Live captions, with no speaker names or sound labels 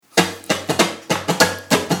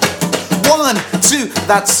1, 2.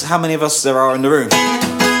 That's how many of us there are in the room.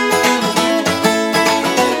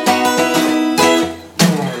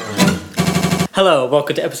 Hello,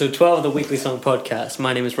 welcome to episode 12 of the Weekly Song Podcast.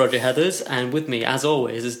 My name is Roger Heathers, and with me, as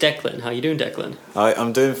always, is Declan. How you doing, Declan?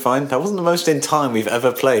 I'm doing fine. That wasn't the most in time we've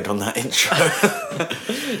ever played on that intro.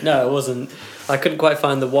 No, it wasn't. I couldn't quite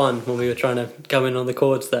find the one when we were trying to come in on the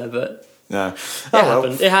chords there, but... No.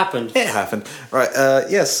 It happened. It happened. Right,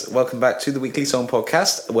 yes, welcome back to the Weekly Song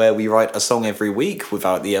Podcast, where we write a song every week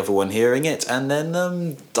without the other one hearing it, and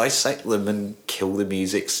then dissect them and kill the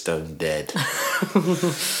music stone dead.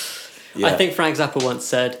 Yeah. I think Frank Zappa once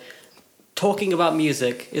said, talking about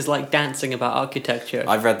music is like dancing about architecture.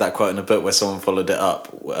 I've read that quote in a book where someone followed it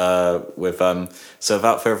up with, so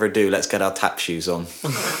without further ado, let's get our tap shoes on.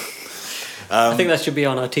 I think that should be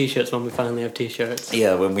on our t-shirts when we finally have t-shirts.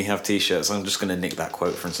 Yeah, when we have t-shirts. I'm just going to nick that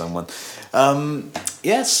quote from someone.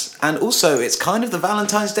 Yes, and also it's kind of the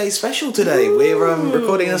Valentine's Day special today. Ooh. We're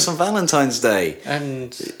recording this on Valentine's Day.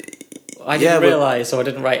 And... I didn't realise, so I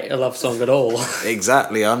didn't write a love song at all.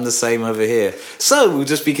 Exactly, I'm the same over here. So, we'll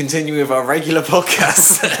just be continuing with our regular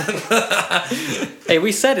podcast. Hey,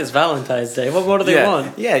 we said it's Valentine's Day. What do they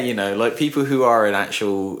want? Yeah, you know, like people who are in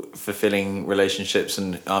actual fulfilling relationships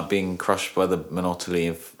and aren't being crushed by the monotony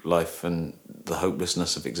of life and the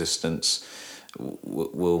hopelessness of existence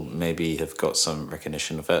will maybe have got some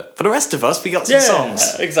recognition of it. For the rest of us, we got some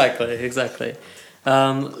songs. Exactly.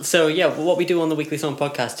 What we do on the Weekly Song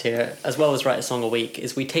Podcast here, as well as write a song a week,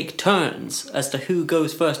 is we take turns as to who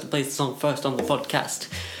goes first and plays the song first on the podcast.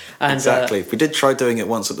 And, exactly. We did try doing it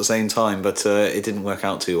once at the same time, but it didn't work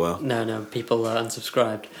out too well. No, people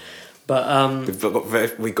unsubscribed. But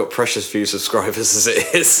we've got precious few subscribers as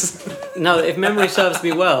it is. No, if memory serves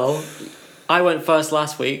me well, I went first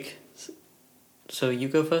last week, so you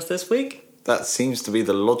go first this week? That seems to be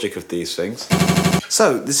the logic of these things.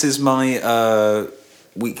 So, this is my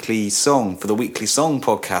weekly song for the Weekly Song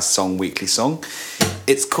Podcast, Weekly Song.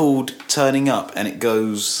 It's called Turning Up, and it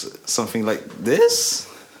goes something like this.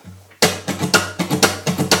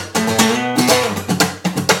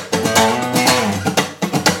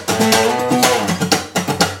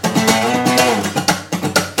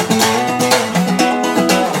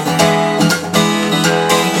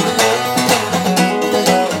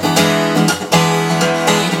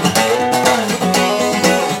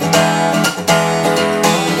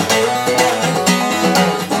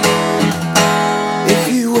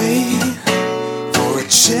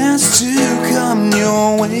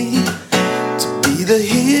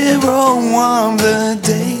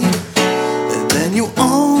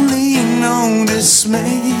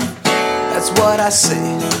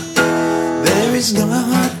 There is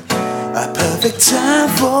not a perfect time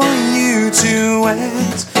for you to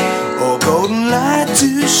wait, or golden light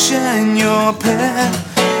to shine your path.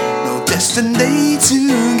 No destined day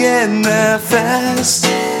to get there fast.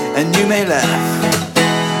 And you may laugh,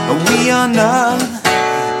 but we are not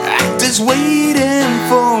actors waiting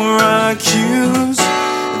for our cues.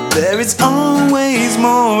 There is always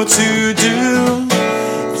more to do.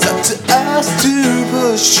 It's up to us to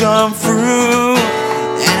push on through.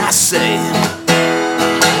 And I say,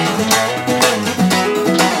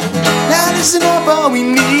 now listen up, all we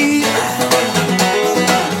need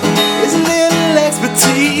is a little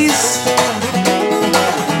expertise.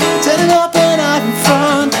 Turning up and having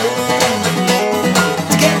fun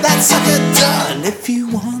to get that sucker done. If you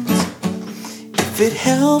want, if it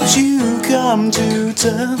helps you come to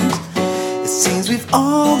terms, it seems we've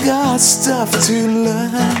all got stuff to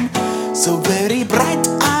learn. So very bright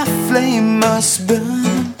our flame must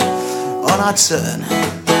burn on our turn.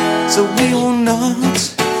 So we will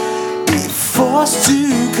not be forced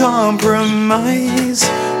to compromise.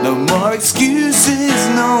 No more excuses,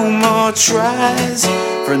 no more tries.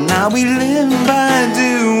 For now we live by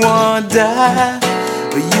do or die.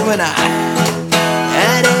 But you and I,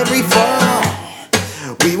 at every fall,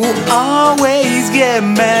 we will always get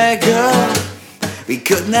back up. We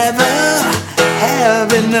could never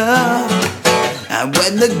have enough. And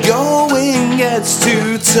when the going gets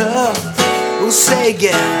too tough, we'll say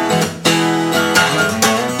again,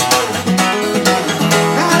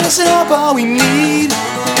 now listen up, all we need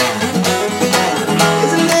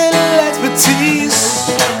is a little expertise.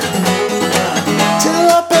 Till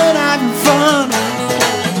up and having fun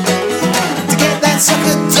to get that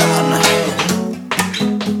sucker done.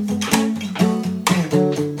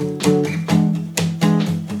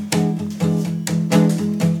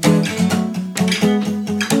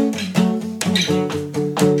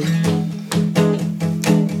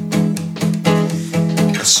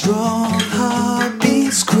 A strong heart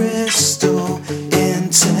beats crystal in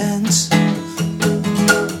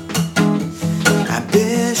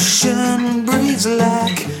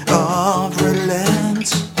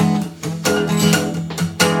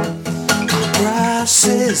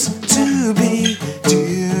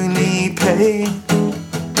say.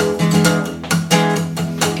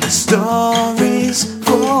 Stories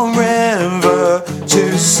forever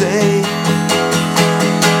to say.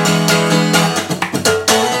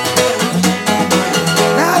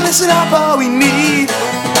 Now listen up, all we need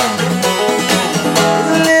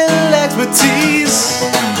a little expertise.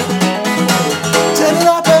 Turn it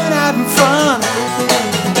up and having fun.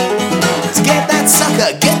 To get that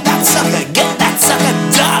sucker, get that sucker, get that sucker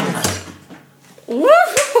done.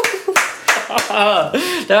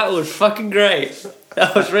 That was fucking great.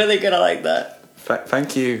 That was really good. I like that.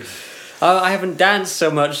 Thank you. I haven't danced so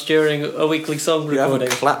much during a weekly song You recording.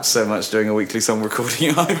 haven't clapped so much during a weekly song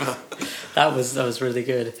recording either. That was really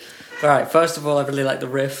good. All right. First of all, I really like the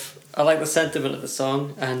riff. I like the sentiment of the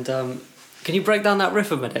song. And can you break down that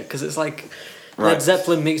riff a minute? Because it's like Led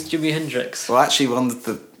Zeppelin meets Jimi Hendrix. Well, actually, one of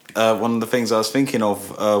the things I was thinking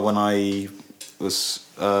of when I was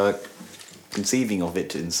conceiving of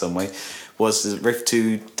it in some way was the riff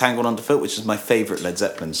to Tangled Underfoot, which is my favourite Led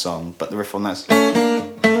Zeppelin song. But the riff on that's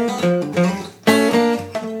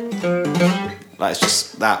like, it's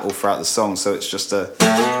just that all throughout the song. So it's just a.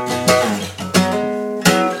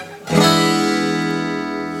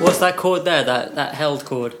 What's that chord there? That held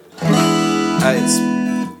chord. It's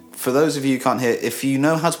for those of you who can't hear. If you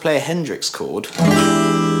know how to play a Hendrix chord,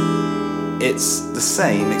 it's the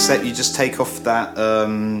same, except you just take off that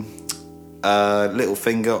little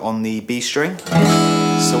finger on the B string.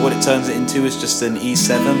 So what it turns it into is just an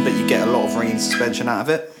E7, but you get a lot of ringing suspension out of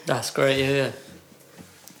it. That's great. Yeah.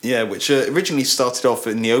 Yeah, which originally started off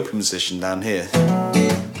in the open position down here,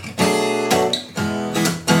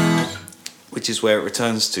 which is where it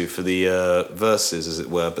returns to for the verses, as it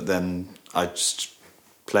were. But then I just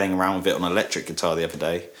playing around with it on electric guitar the other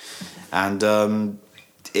day, and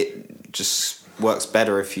it just works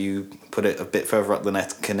better if you put it a bit further up the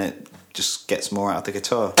neck, and it just gets more out of the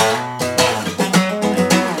guitar.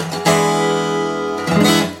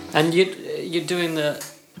 And you're doing the.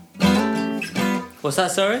 What's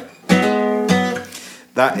that? Sorry.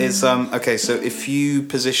 That is okay. So if you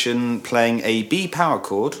position playing a B power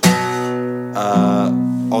chord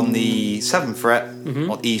on the 7th fret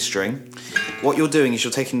on E string, what you're doing is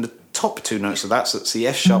you're taking the top two notes of that, so it's the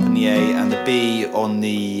F sharp and the A, and the B on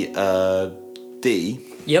the D.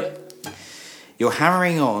 Yep. You're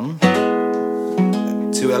hammering on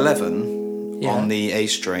to 11 on the A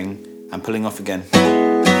string and pulling off again.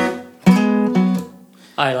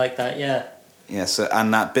 I like that. Yeah. Yeah. So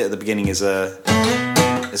and that bit at the beginning is a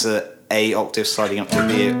A octave sliding up to a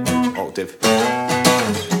B octave.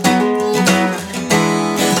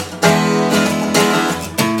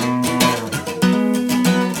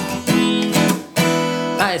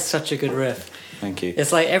 That is such a good riff. Thank you.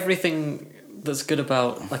 It's like everything that's good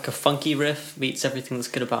about like a funky riff meets everything that's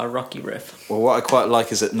good about a rocky riff. Well, what I quite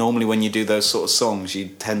like is that normally when you do those sort of songs, you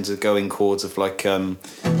tend to go in chords of like,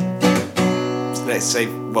 let's say,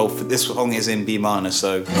 well, for this song is in B minor,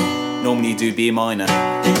 so normally you do B minor.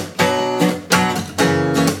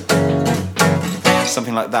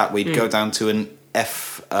 Something like that, where you'd go down to an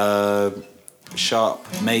F sharp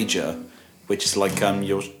major, which is like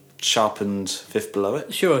your sharpened fifth below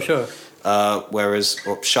it. Sure. Whereas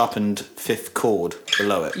sharpened fifth chord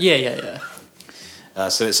below it. Yeah.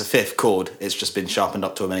 So it's a fifth chord, it's just been sharpened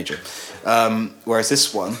up to a major. Whereas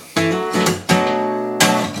this one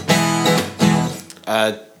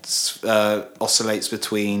oscillates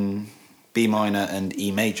between B minor and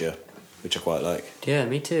E major, which I quite like. Yeah,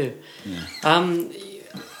 me too. Yeah.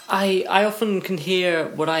 I often can hear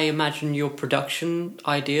what I imagine your production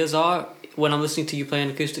ideas are when I'm listening to you play an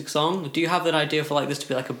acoustic song. Do you have that idea for like this to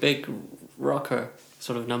be like a big rocker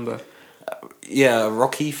sort of number? Yeah, a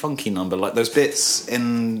rocky, funky number, like those bits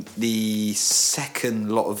in the second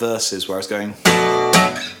lot of verses where I was going.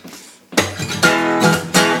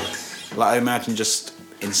 Like I imagine just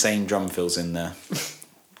insane drum fills in there.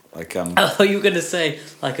 Like Oh, you were gonna say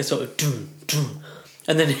like a sort of doom,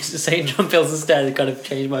 and then it's the same drum fills instead. It kind of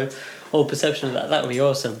changed my whole perception of that. That would be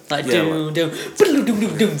awesome. Like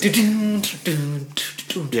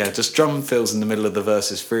yeah, just drum fills in the middle of the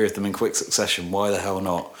verses, 3 of them in quick succession. Why the hell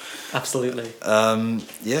not? Absolutely.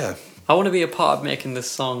 Yeah. I want to be a part of making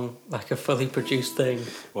this song like a fully produced thing.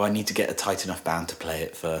 Well, I need to get a tight enough band to play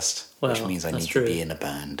it first, which means I need to be in a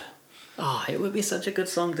band. Oh, it would be such a good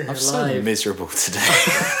song to hear live. I'm so miserable today.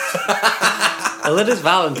 Well, it is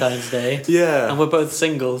Valentine's Day. Yeah. And we're both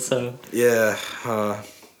single, so... Yeah.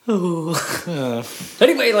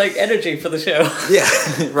 Anyway, like, energy for the show. Yeah,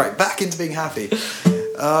 right, back into being happy.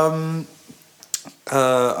 I'm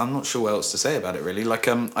not sure what else to say about it, really. Like,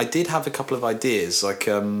 I did have a couple of ideas. Like,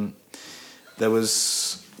 there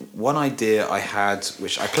was one idea I had,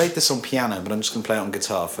 which I played this on piano, but I'm just going to play it on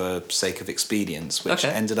guitar for sake of expedience, which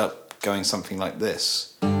ended up going something like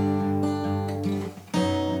this.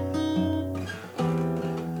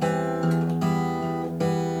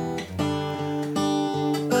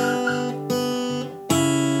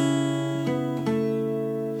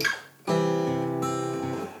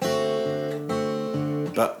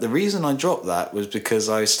 But the reason I dropped that was because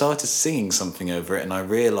I started singing something over it and I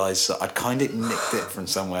realised that I'd kind of nicked it from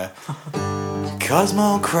somewhere.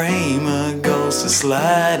 Cosmo Kramer goes to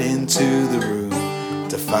slide into the room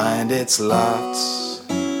to find it's locked.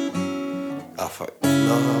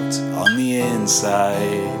 Locked on the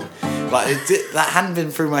inside. Like that hadn't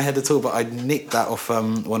been through my head at all, but I nicked that off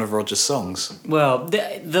one of Roger's songs. Well,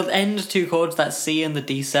 the end two chords, that C and the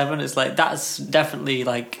D7, is like, that's definitely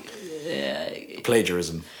like...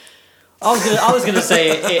 plagiarism. I was gonna say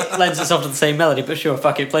it lends itself to the same melody, but sure,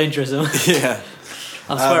 fuck it, plagiarism. Yeah.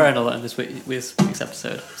 I'm swearing a lot in this week's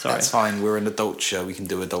episode. Sorry. That's fine. We're an adult show. We can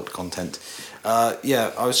do adult content.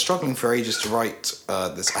 Yeah, I was struggling for ages to write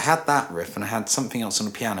this. I had that riff and I had something else on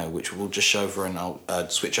the piano, which we'll just show over and I'll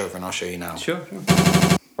switch over and I'll show you now. Sure.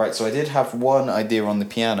 Right, so I did have one idea on the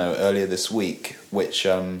piano earlier this week, which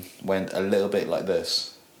went a little bit like this.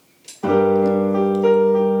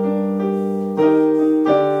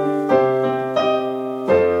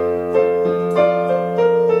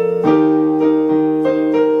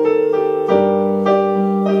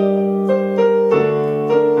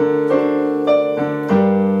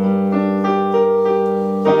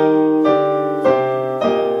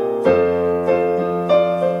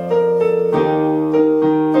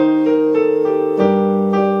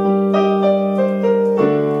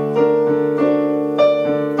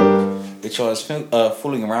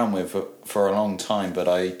 Fooling around with for a long time, but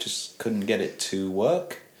I just couldn't get it to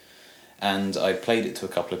work. And I played it to a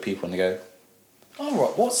couple of people, and they go, "Oh,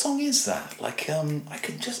 right, what song is that?" Like, I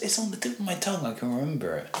can just—it's on the tip of my tongue. I can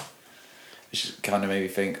remember it. Which just kind of made me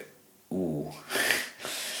think, "Ooh,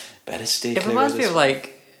 better stay clear." It reminds me of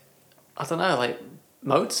like, I don't know, like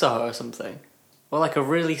Mozart or something, or like a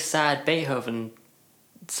really sad Beethoven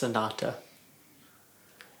sonata.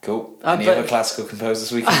 Cool. Any other classical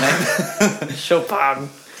composers we can name? Chopin.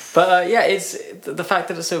 But yeah, it's the fact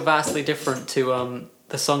that it's so vastly different to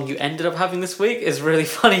the song you ended up having this week is really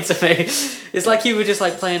funny to me. It's like you were just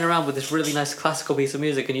like playing around with this really nice classical piece of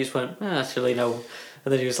music and you just went, actually no.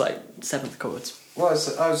 And then you was like, seventh chords. Well, I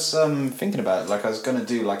was thinking about it. Like I was going to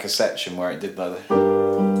do like a section where it did like the...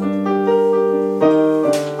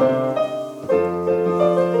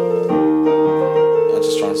 I'll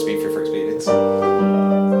just try and speed through for experience.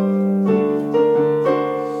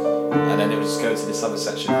 Go to this other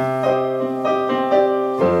section.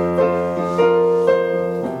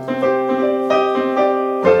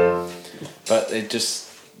 But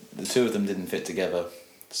the two of them didn't fit together,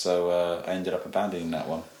 so I ended up abandoning that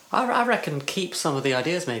one. I reckon keep some of the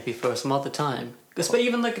ideas maybe for some other time. But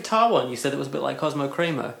even the guitar one, you said it was a bit like Cosmo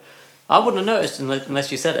Kramer. I wouldn't have noticed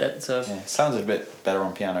unless you said it. So yeah, it sounded a bit better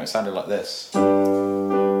on piano. It sounded like this.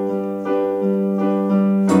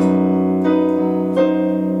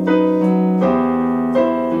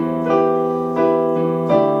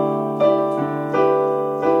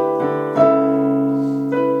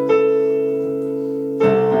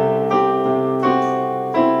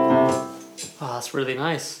 really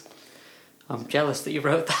nice. I'm jealous that you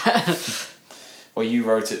wrote that. Well, you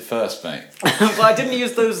wrote it first, mate. Well, I didn't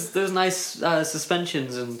use those nice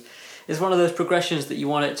suspensions, and it's one of those progressions that you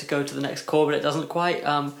want it to go to the next chord, but it doesn't quite.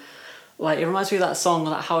 Like it reminds me of that song,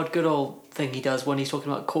 that Howard Goodall thing he does when he's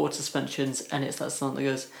talking about chord suspensions, and it's that song that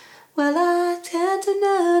goes, "Well, I tend to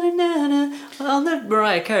na on the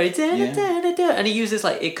Mariah Carey, and he uses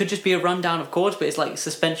like it could just be a rundown of chords, but it's like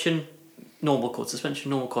suspension. Normal chord, suspension,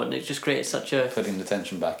 normal chord, and it just creates such a... Putting the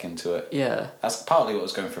tension back into it. Yeah. That's partly what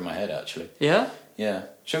was going through my head, actually. Yeah? Yeah.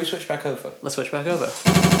 Shall we switch back over? Let's switch back over.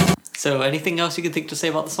 So, anything else you can think to say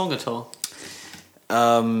about the song at all?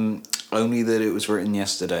 Only that it was written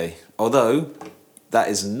yesterday. Although, that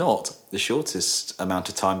is not the shortest amount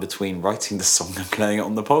of time between writing the song and playing it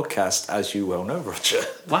on the podcast, as you well know, Roger.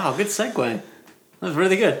 Wow, good segue. That was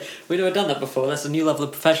really good. We've never done that before. That's a new level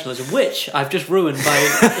of professionalism, which I've just ruined by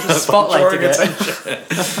spotlighting it.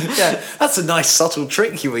 Yeah, that's a nice subtle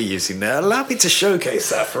trick you were using there. Allow me to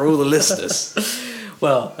showcase that for all the listeners.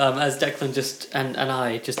 Well, as Declan just and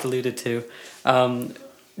I just alluded to,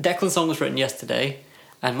 Declan's song was written yesterday,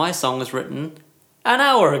 and my song was written an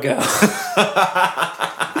hour ago.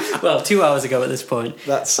 Well, 2 hours ago at this point.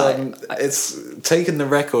 That's it's taken the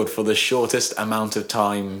record for the shortest amount of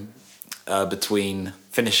time between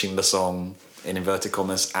finishing the song in inverted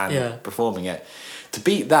commas and performing it. To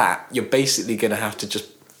beat that, you're basically going to have to just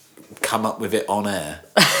come up with it on air.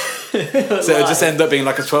 So it'll just end up being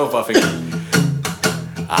like a 12-bar thing.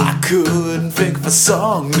 I couldn't think of a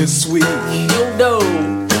song this week. Oh no!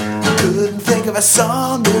 Couldn't think of a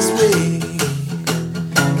song this week.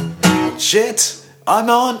 Shit, I'm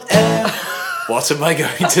on air. What am I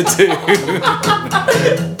going to do?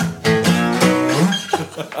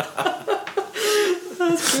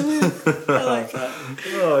 That's brilliant. I like that.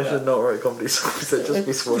 Oh, I should not write comedy songs. They'd just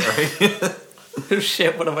be swearing. Oh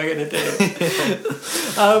shit, what am I going to do?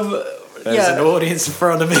 There's an audience in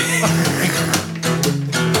front of me.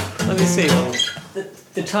 Let me see.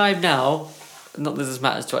 The time now, not that this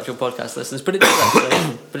matters to actual podcast listeners, but it does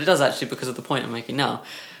actually. But it does actually because of the point I'm making now.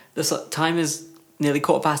 The time is nearly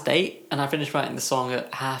 8:15, and I finished writing the song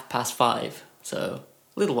at 5:30. So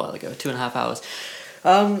a little while ago, 2.5 hours.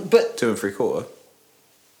 But 2 3/4.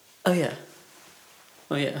 oh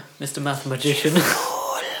yeah, Mr. Mathematician.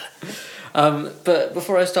 But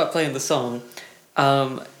before I start playing the song,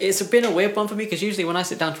 it's been a weird one for me because usually when I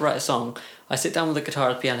sit down to write a song, I sit down with the guitar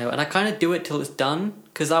or the piano and I kind of do it till it's done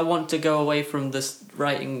because I want to go away from this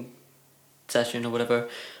writing session or whatever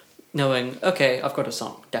knowing, okay, I've got a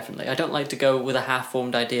song, definitely. I don't like to go with a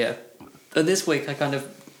half-formed idea. And this week I kind of,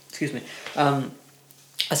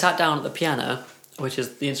 I sat down at the piano, which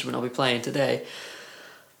is the instrument I'll be playing today,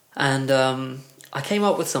 and I came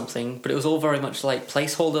up with something, but it was all very much like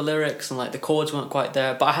placeholder lyrics and like the chords weren't quite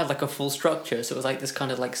there, but I had like a full structure, so it was like this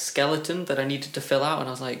kind of like skeleton that I needed to fill out, and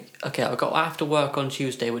I was like, okay, I have to work on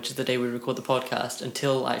Tuesday, which is the day we record the podcast,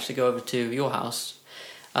 until I actually go over to your house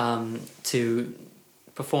to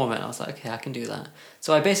perform it, and I was like, okay, I can do that.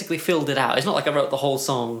 So I basically filled it out. It's not like I wrote the whole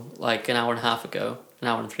song like an hour and a half ago, an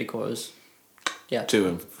hour and 3/4. Yeah.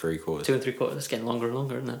 2 3/4. 2 3/4. It's getting longer and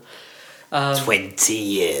longer, isn't it? 20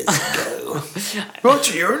 years ago.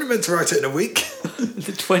 Roger, you're only meant to write it in a week.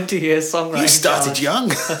 The 20-year songwriting. You started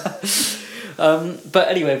young. But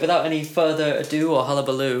anyway, without any further ado or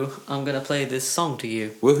hullabaloo, I'm going to play this song to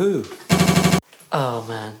you. Woohoo. Oh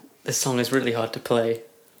man, this song is really hard to play.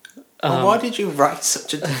 Why did you write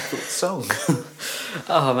such a difficult song?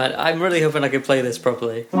 Oh man, I'm really hoping I can play this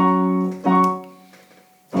properly.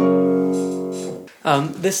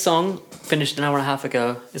 This song, finished an hour and a half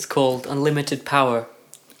ago, is called Unlimited Power.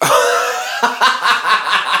 What?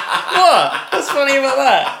 What's funny about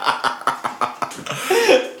that?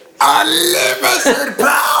 Unlimited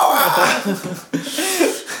power!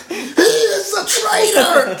 He is a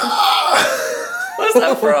traitor! What's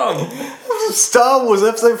that from? Star Wars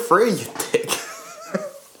Episode 3, you dick.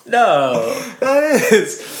 No. That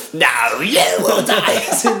is. No, you will die.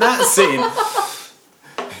 It's in that scene.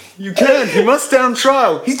 You can't. He must stay on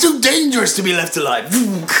trial. He's too dangerous to be left alive.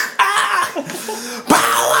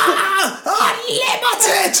 Power!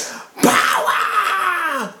 Unlimited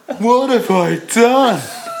power! What have I done?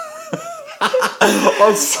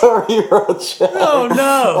 I'm sorry, Roger. Oh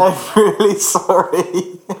no. I'm really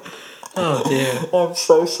sorry. Oh dear. I'm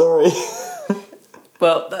so sorry.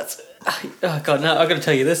 Well, that's... Oh god, no, I've got to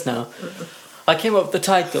tell you this now. I came up with the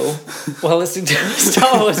title while listening to a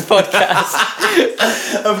Star Wars podcast.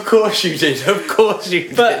 Of course you did. Of course you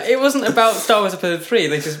did. But it wasn't about Star Wars Episode 3,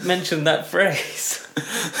 they just mentioned that phrase.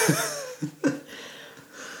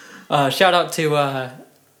 Shout out to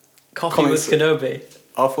Coffee Comics with Kenobi.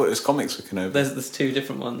 I thought it was Comics with Kenobi. There's 2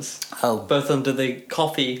 different ones. Oh. Both under the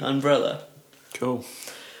coffee umbrella. Cool.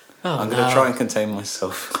 Oh, I'm going to try and contain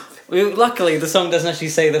myself. Well, luckily, the song doesn't actually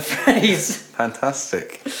say the phrase.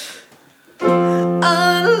 Fantastic.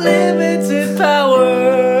 Unlimited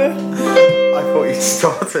power. I thought you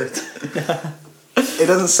started. It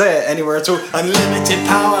doesn't say it anywhere at all. Unlimited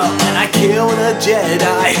power, and I killed a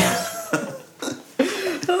Jedi.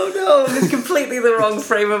 Oh no, I'm in completely the wrong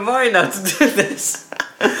frame of mind now to do this.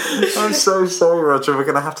 I'm so sorry, Roger. We're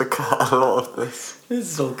going to have to cut a lot of this.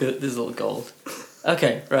 This is all good. This is all gold.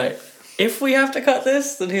 Okay, right. If we have to cut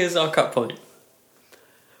this, then here's our cut point.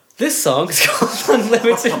 This song is called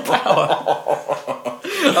Unlimited Power.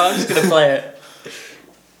 I'm just going to play it.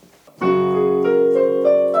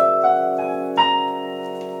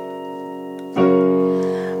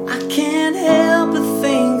 I can't help but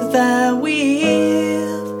think that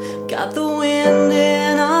we've got the wind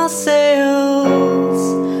in our sails.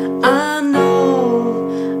 I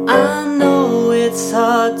know it's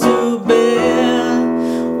hard to bear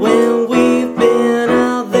when we've been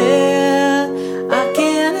out there. I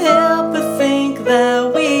can't help but think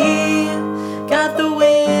that we got the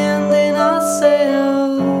wind in our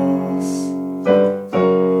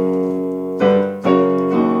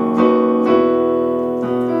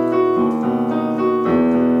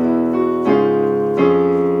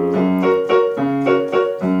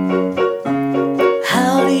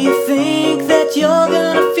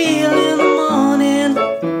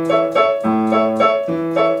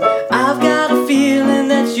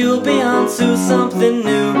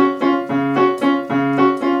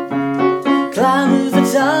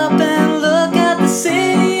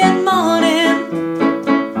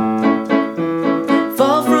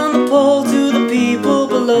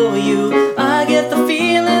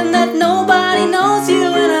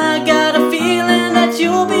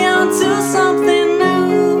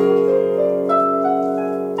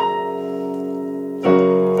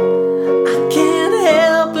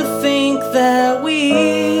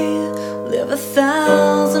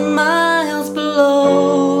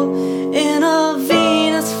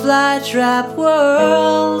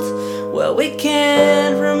we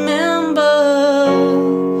can't remember.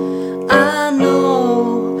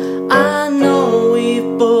 I know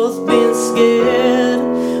we've both been scared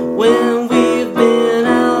when we've been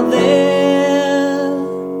out there.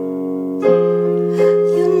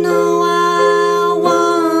 You know I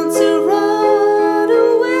want to run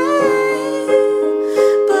away,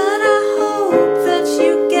 but I hope that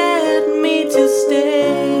you get me to stay.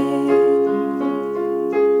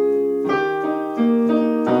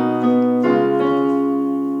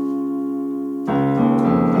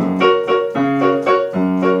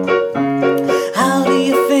 How do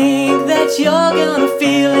you think that you're gonna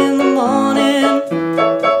feel in the morning?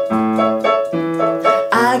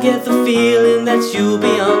 I get the feeling that you'll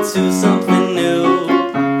be onto something new.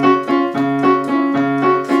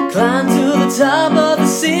 Climb to the top of the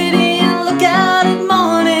city and look out at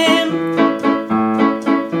morning.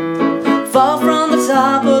 Fall from the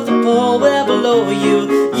top of the pole where below you.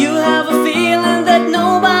 You have a feeling that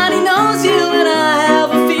nobody knows you, and I have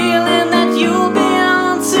a feeling that you'll be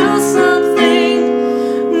onto something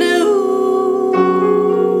new.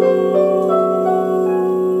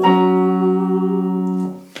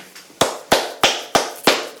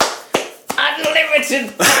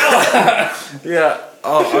 Unlimited power. Yeah.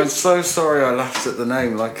 Oh, I'm so sorry I laughed at the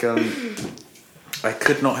name. Like, I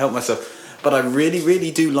could not help myself. But I really, really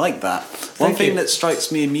do like that. One thing that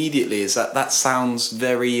strikes me immediately is that sounds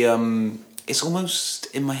very... it's almost,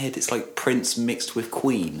 in my head, it's like Prince mixed with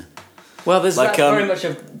Queen. Well, there's Like, very much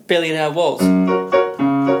a billionaire waltz.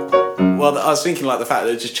 Well, I was thinking like the fact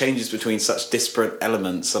that it just changes between such disparate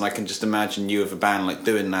elements, and I can just imagine you with a band like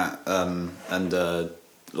doing that, and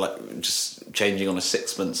like just changing on a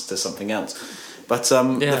sixpence to something else. But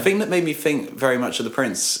the thing that made me think very much of the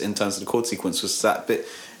Prince in terms of the chord sequence was that bit,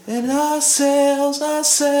 and ourselves,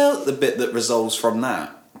 the bit that resolves from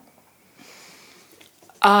that.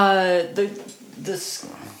 This.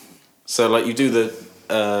 So like you do the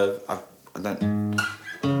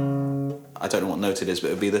I don't know what note it is, but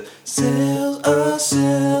it would be the sails,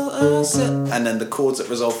 and then the chords that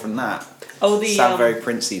resolve from that sound very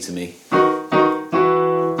Princey to me.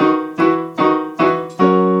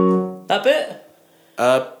 That bit?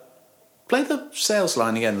 Play the sales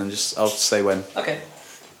line again and I'll say when. Okay.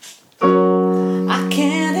 I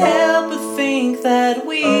can't help but think that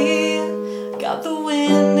we got the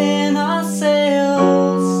wind in our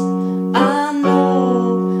sails. I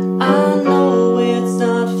know it's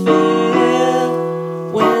not fair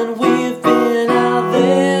when we've been out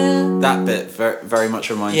there. That bit very, very much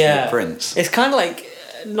reminds me of Prince. It's kind of like,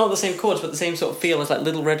 not the same chords, but the same sort of feel as like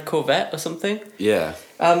Little Red Corvette or something. Yeah.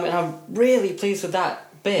 And I'm really pleased with that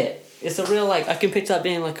bit. It's a real, like, I can picture that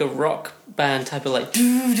being like a rock band type of like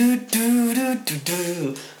do do do do do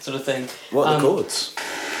do sort of thing. What are the chords?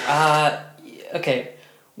 Okay.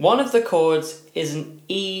 One of the chords is an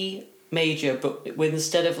E major, but with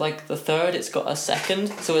instead of like the third, it's got a second.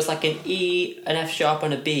 So it's like an E, an F sharp,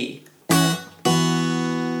 and a B.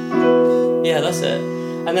 Yeah, that's it.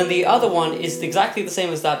 And then the other one is exactly the same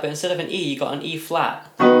as that, but instead of an E, you got an E flat.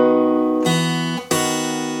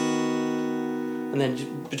 And then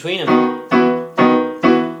between them,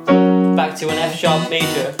 back to an F sharp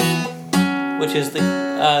major, which is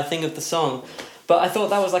the thing of the song. But I thought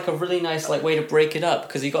that was like a really nice like way to break it up,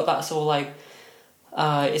 because you got that sort of like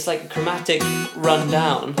it's like a chromatic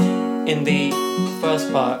rundown in the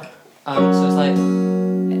first part. So it's like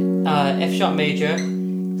F sharp major,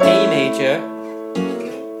 A major,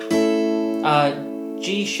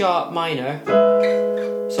 G sharp minor,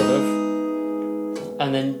 sort of,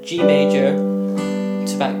 and then G major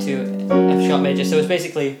to back to F sharp major. So it's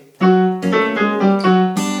basically.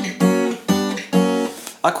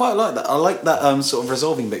 I quite like that. I like that sort of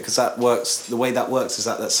resolving bit, because that works. The way that works is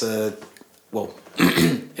that's a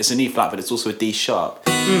it's an E flat, but it's also a D sharp.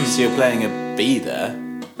 So you're playing a B there,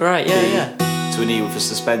 right? Yeah, to an E with a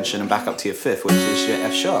suspension and back up to your fifth, which is your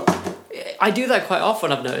F sharp. I do that quite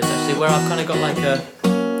often. I've noticed actually, where I've kind of got like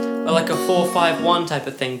a 4-5-1 type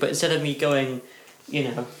of thing, but instead of me going,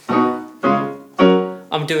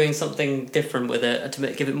 I'm doing something different with it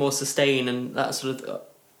to give it more sustain and that sort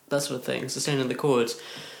of thing, sustaining the chords,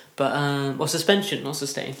 but or suspension, not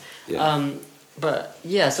sustain. Yeah. But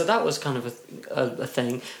yeah, so that was kind of a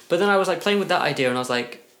thing. But then I was like playing with that idea, and I was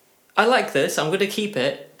like, I like this. I'm going to keep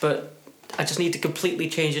it, but I just need to completely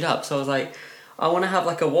change it up. So I was like, I want to have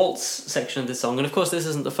like a waltz section of this song, and of course this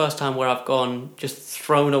isn't the first time where I've just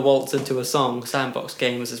thrown a waltz into a song. Sandbox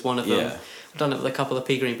Games is one of them. Yeah. I've done it with a couple of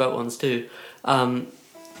Pea Green Boat ones too.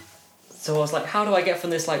 So I was like, how do I get from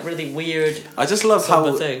this like really weird? I just love how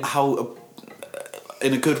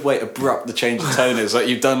in a good way abrupt the change of tone is. Like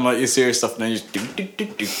you've done like your serious stuff and then you just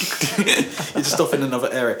you're just off in another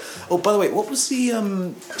area. Oh, by the way, what was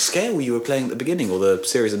the scale you were playing at the beginning, or the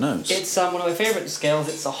series of notes? It's one of my favourite scales.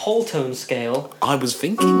 It's a whole tone scale. I was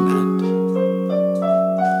thinking that.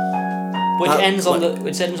 Which ends on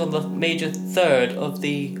the major third of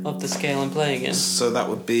the scale I'm playing in. So that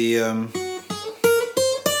would be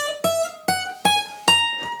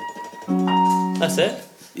That's it?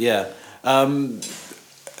 yeah. I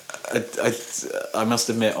must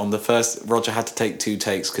admit, on the first, Roger had to take 2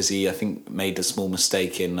 takes because he, I think, made a small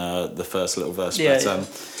mistake in the first little verse. Yeah,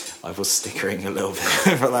 but I was stickering a little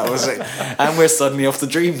bit, but that was it. And we're suddenly off the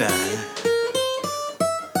dream now.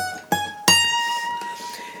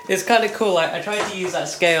 It's kind of cool. I tried to use that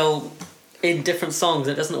scale in different songs.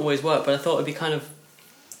 It doesn't always work, but I thought it'd be kind of...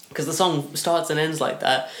 Because the song starts and ends like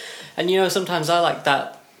that. And, you know, sometimes I like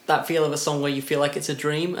that feel of a song where you feel like it's a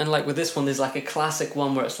dream. And, like, with this one, there's, like, a classic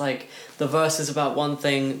one where it's, like, the verse is about one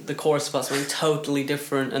thing, the chorus is about something totally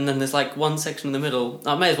different, and then there's, like, one section in the middle.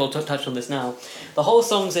 I may as well touch on this now. The whole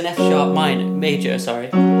song's in F sharp major, sorry.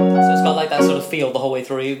 So it's got, like, that sort of feel the whole way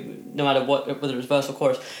through, no matter whether it's verse or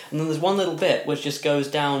chorus. And then there's one little bit which just goes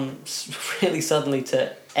down really suddenly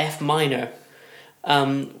to F minor.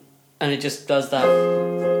 And it just does that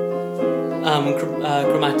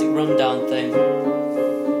chromatic rundown thing.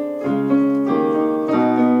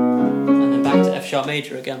 And then back to F sharp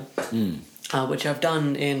major again. Which I've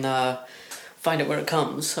done in Find It Where It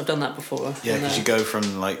Comes. I've done that before. Yeah, because you go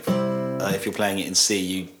from, like, if you're playing it in C,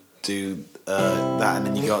 you do that, and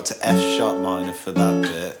then you go up to F sharp minor for that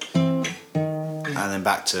bit, and then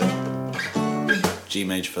back to G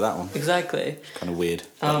major for that one. Exactly. Kind of weird,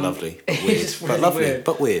 but lovely. But weird. It's really but lovely, weird.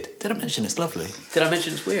 but weird. Did I mention it's lovely? Did I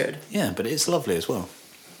mention it's weird? Yeah, but it's lovely as well.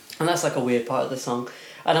 And that's like a weird part of the song.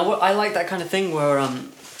 And I like that kind of thing where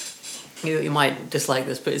you might dislike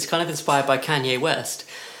this, but it's kind of inspired by Kanye West.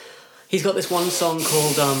 He's got this one song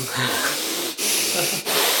called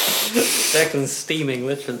Declan's steaming,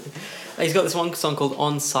 literally. He's got this one song called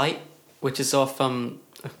On Sight, which is off a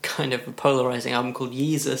kind of a polarizing album called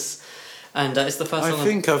Yeezus. And it's the first song. I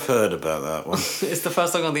think I've heard about that one. It's the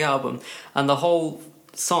first song on the album, and the whole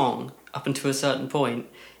song, up until a certain point,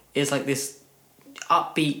 is like this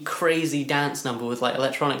upbeat, crazy dance number with like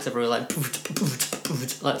electronics everywhere, like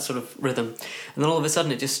that sort of rhythm. And then all of a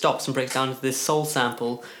sudden, it just stops and breaks down into this soul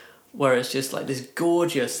sample, where it's just like this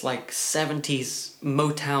gorgeous, like 70s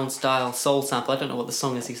Motown style soul sample. I don't know what the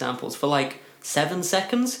song is he samples for, like 7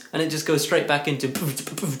 seconds, and it just goes straight back into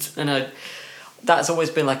and that's always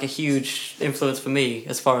been like a huge influence for me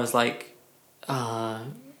as far as like what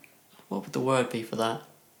would the word be for that?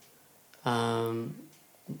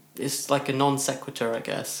 It's like a non sequitur, I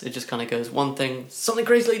guess. It just kind of goes one thing, something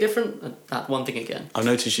crazily different, and that one thing again. I've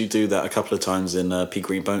noticed you do that a couple of times in P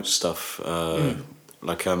Green Bones stuff.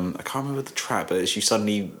 Like I can't remember the track, but it's you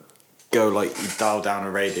suddenly go, like, you dial down a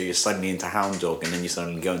radio, you're suddenly into Hound Dog, and then you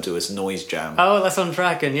suddenly go into this noise jam. Oh, that's on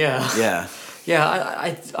Dragon, yeah. Yeah. Yeah,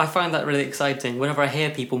 I find that really exciting. Whenever I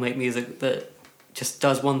hear people make music that just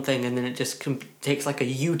does one thing and then it just takes like a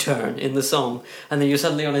U-turn in the song, and then you're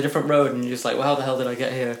suddenly on a different road and you're just like, well, how the hell did I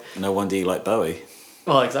get here? No wonder you like Bowie.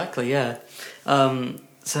 Well, exactly, yeah.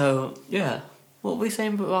 So, yeah. What were we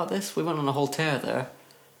saying about this? We went on a whole tear there.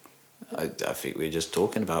 I think we were just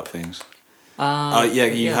talking about things.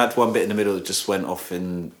 You had one bit in the middle that just went off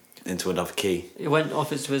into another key. It went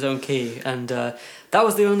off into his own key, and that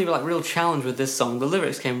was the only like real challenge with this song. The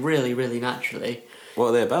lyrics came really, really naturally. What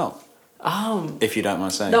are they about? If you don't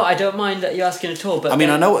mind saying. No, I don't mind that you're asking at all. But I mean,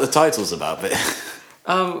 I know what the title's about, but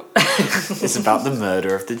it's about the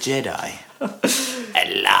murder of the Jedi.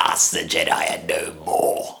 At last, the Jedi had no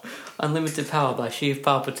more. Unlimited Power by Sheev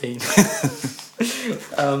Palpatine.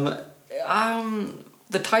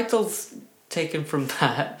 The title's taken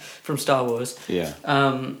from Star Wars. Yeah.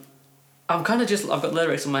 I'm kind of I've got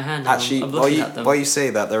lyrics in my hand. Actually, I'm looking at them. while you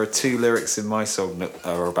say that, there are 2 lyrics in my song that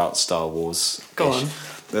are about Star Wars. Go on.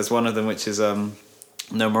 There's one of them which is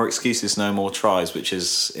no more excuses, no more tries, which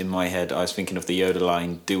is, in my head, I was thinking of the Yoda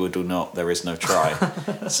line, do or do not, there is no try.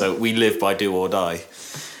 So we live by do or die.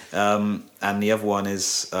 And the other one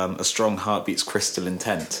is a strong heart beats crystal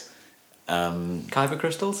intent. Kyber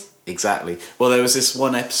crystals? Exactly. Well, there was this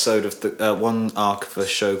one episode of the one arc of a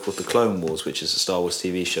show called The Clone Wars, which is a Star Wars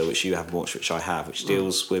TV show which you haven't watched, which I have, which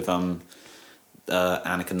deals with Anakin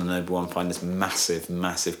and Obi-Wan find this massive,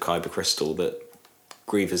 massive Kyber crystal that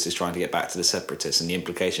Grievous is trying to get back to the Separatists, and the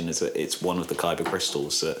implication is that it's one of the Kyber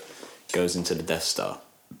crystals that goes into the Death Star.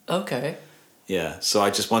 Okay. Yeah, so I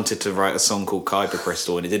just wanted to write a song called Kyber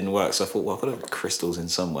Crystal, and it didn't work, so I thought, well, I've got to have crystals in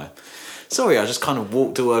somewhere. Sorry, I just kind of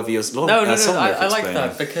walked all over your song. No, lyric I like explaining.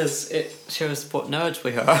 that because it shows what nerds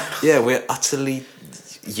we are. Yeah, we're utterly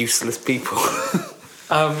useless people.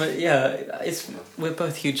 We're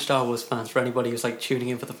both huge Star Wars fans. For anybody who's like tuning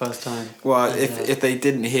in for the first time. Well, if they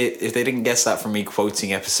didn't guess that from me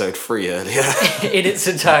quoting episode 3 earlier, in its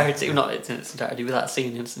entirety, not in its entirety, but that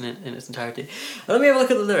scene in its entirety. Let me have a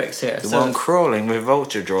look at the lyrics here. the one crawling with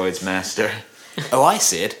vulture droids, master. Oh, I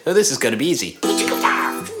see it. Oh, this is going to be easy.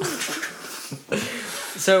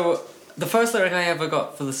 So the first lyric I ever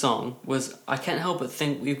got for the song was "I can't help but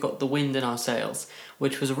think we've got the wind in our sails,"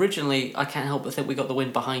 which was originally "I can't help but think we got the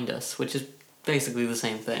wind behind us," which is basically the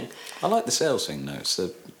same thing. I like the sales thing though. It's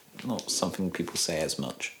not something people say as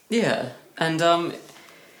much. Yeah, and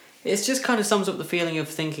it's just kind of sums up the feeling of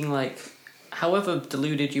thinking like, however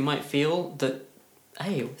deluded you might feel, that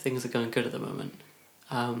hey, things are going good at the moment,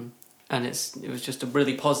 and it was just a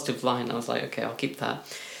really positive line. I was like, okay, I'll keep that.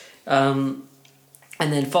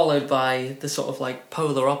 And then followed by the sort of like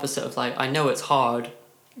polar opposite of like, I know it's hard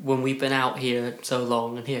when we've been out here so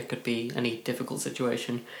long, and here could be any difficult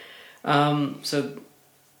situation. So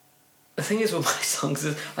the thing is with my songs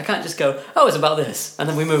is I can't just go, oh, it's about this, and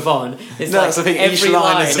then we move on. It's no, that's the thing. Each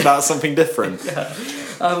line is about something different. Yeah.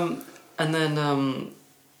 And then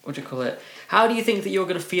what do you call it? How do you think that you're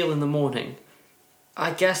going to feel in the morning? I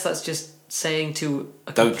guess that's just saying to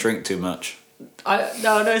don't drink too much.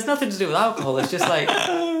 No, it's nothing to do with alcohol. It's just like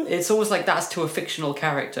it's almost like that's to a fictional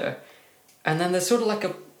character, and then there's sort of like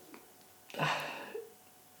a.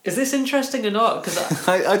 Is this interesting or not? Because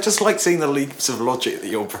I just like seeing the leaps of logic that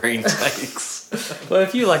your brain takes. Well,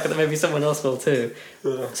 if you like it, then maybe someone else will too.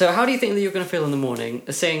 Yeah. So, how do you think that you're going to feel in the morning?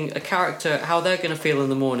 Saying a character how they're going to feel in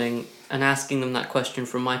the morning and asking them that question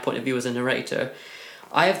from my point of view as a narrator.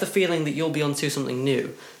 I have the feeling that you'll be onto something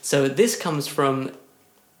new. So this comes from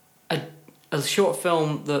a short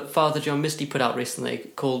film that Father John Misty put out recently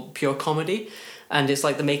called Pure Comedy, and it's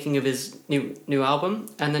like the making of his new album.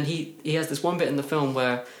 And then he has this one bit in the film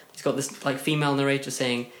where he's got this like female narrator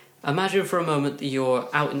saying, imagine for a moment that you're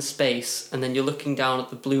out in space and then you're looking down at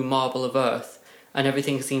the blue marble of Earth and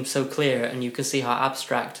everything seems so clear and you can see how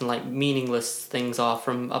abstract and like meaningless things are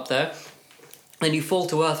from up there. Then you fall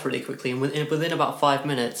to Earth really quickly, and within about 5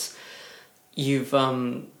 minutes you've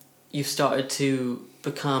started to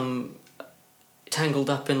become tangled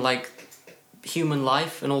up in like human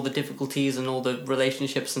life and all the difficulties and all the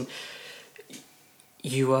relationships, and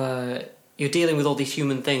you're dealing with all these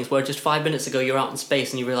human things where just 5 minutes ago you're out in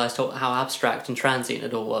space and you realised how abstract and transient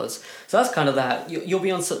it all was. So that's kind of that. You'll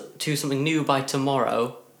be on to something new by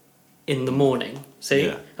tomorrow in the morning. See?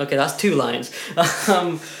 Yeah. Okay, that's 2 lines.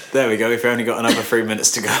 There we go, we've only got another 3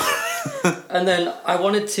 minutes to go. And then I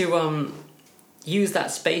wanted to use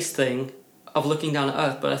that space thing of looking down at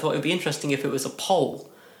Earth, but I thought it would be interesting if it was a pole.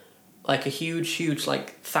 Like a huge,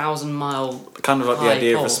 like 1,000-mile kind of like the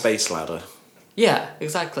idea pole. Of a space ladder. Yeah,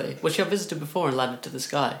 exactly. Which I've visited before and Ladder to the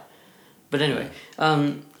Sky. But anyway.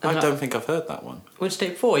 I don't think I've heard that one. Winch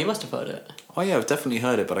Tape 4, you must have heard it. Oh yeah, I've definitely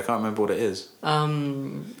heard it, but I can't remember what it is.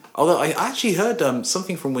 Although I actually heard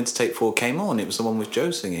something from Winter Tape 4 came on. It was the one with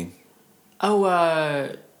Joe singing. Oh,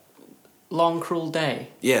 Long Cruel Day.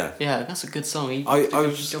 Yeah. Yeah, that's a good song. I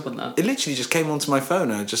was job on that. It literally just came onto my phone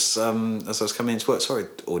and just as I was coming into work. Sorry,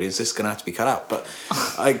 audience, this is going to have to be cut out. But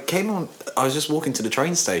I was just walking to the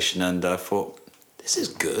train station and I thought, this is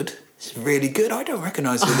good. This is really good. I don't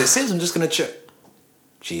recognise who this is. I'm just going to check.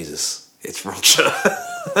 Jesus, it's Roger.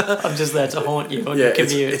 I'm just there to haunt you on your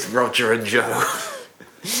commute. It's Roger and Joe.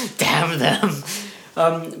 Damn them.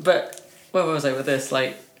 But where was I with this?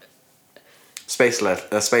 Like space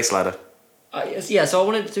ladder. Yeah, so I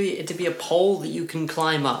wanted it to be a pole that you can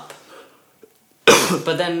climb up.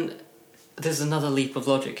 But then there's another leap of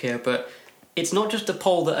logic here, but it's not just a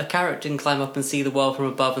pole that a character can climb up and see the world from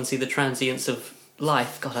above and see the transience of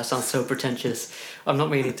life. God, that sounds so pretentious. I'm not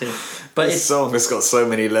meaning to. But this song has got so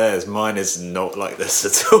many layers. Mine is not like this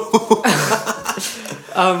at all.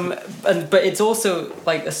 But it's also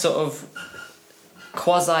like a sort of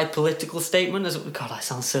quasi-political statement. God, I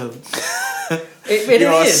sound so... You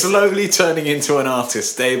are slowly turning into an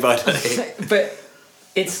artist day by day. But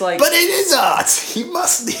it's like... But it is art! He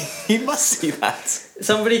must see that.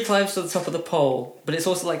 Somebody climbs to the top of the pole, but it's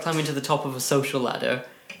also like climbing to the top of a social ladder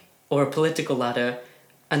or a political ladder,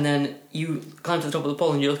 and then you climb to the top of the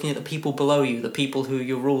pole and you're looking at the people below you, the people who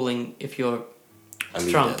you're ruling if you're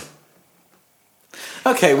Trump.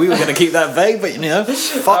 Okay, we were going to keep that vague, but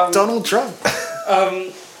fuck Donald Trump.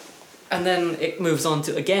 And then it moves on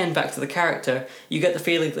to, again, back to the character. You get the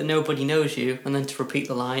feeling that nobody knows you, and then to repeat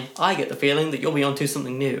the line, I get the feeling that you'll be onto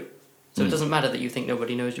something new. So it doesn't matter that you think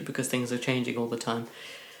nobody knows you because things are changing all the time.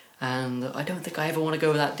 and I don't think I ever want to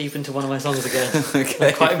go that deep into one of my songs again. Okay.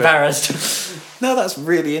 I'm quite embarrassed. No, that's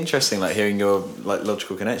really interesting. Like hearing your like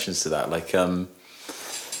logical connections to that. Like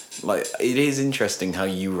it is interesting how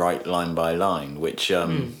you write line by line, which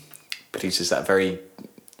produces that very,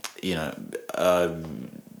 you know,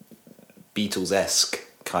 Beatles-esque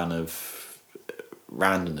kind of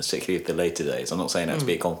randomness, particularly of the later days. I'm not saying that to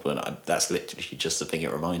be a compliment. That's literally just the thing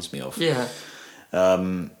it reminds me of. Yeah.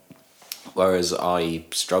 Whereas I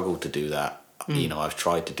struggle to do that. You know, I've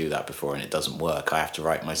tried to do that before and it doesn't work. I have to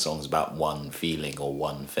write my songs about one feeling or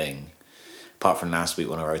one thing. Apart from last week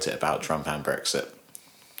when I wrote it about Trump and Brexit.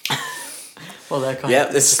 Well, they're kind Yeah,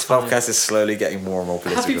 of this podcast is slowly getting more and more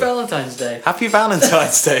political. Happy Valentine's Day. Happy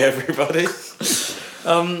Valentine's Day, everybody.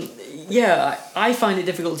 Yeah, I find it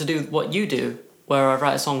difficult to do what you do, where I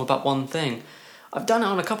write a song about one thing. I've done it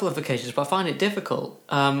on a couple of occasions, but I find it difficult.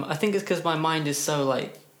 I think it's because my mind is so,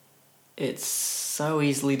 like, it's so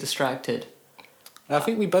easily distracted. I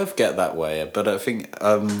think we both get that way, but I think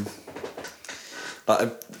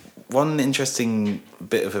one interesting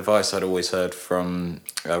bit of advice I'd always heard from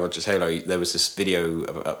Roger Taylor, there was this video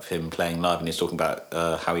of him playing live and he's talking about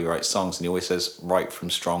how he writes songs, and he always says, write from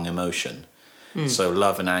strong emotion. So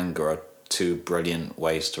love and anger are two brilliant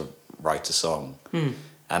ways to write a song. And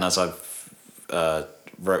as I've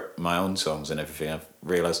wrote my own songs and everything, I've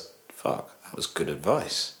realised, fuck, that was good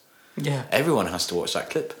advice. Yeah. Everyone has to watch that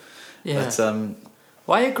clip. Yeah. But,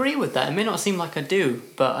 well, I agree with that. It may not seem like I do,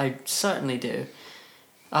 but I certainly do.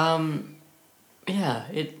 Yeah,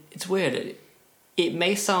 it's weird. It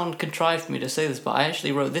may sound contrived for me to say this, but I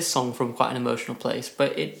actually wrote this song from quite an emotional place,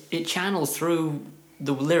 but it channels through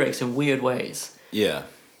the lyrics in weird ways. yeah.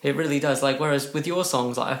 It really does. Like, whereas with your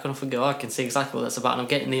songs, like, I can often go, I can see exactly what that's about, and I'm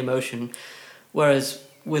getting the emotion. Whereas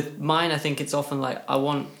with mine, I think it's often like, I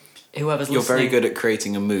want whoever's You're listening... very good at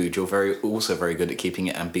creating a mood. You're also very good at keeping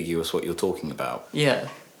it ambiguous what you're talking about. Yeah.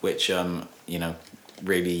 Which, you know,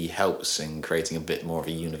 really helps in creating a bit more of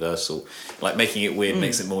a universal... Like, making it weird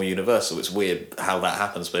makes it more universal. It's weird how that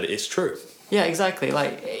happens, but it's true. Yeah, exactly.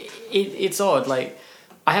 Like, it's odd. Like,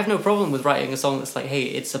 I have no problem with writing a song that's like, hey,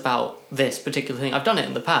 it's about this particular thing. I've done it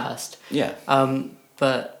in the past. Yeah.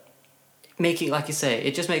 But making, like you say,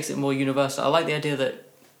 it just makes it more universal. I like the idea that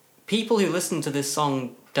people who listen to this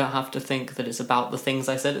song don't have to think that it's about the things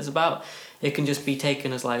I said it's about. It can just be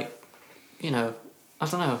taken as, like, you know, I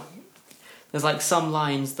don't know. There's, like, some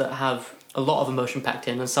lines that have a lot of emotion packed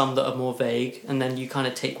in and some that are more vague, and then you kind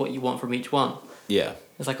of take what you want from each one. Yeah.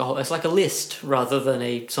 It's like a list rather than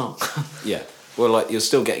a song. Yeah. Well, like, you're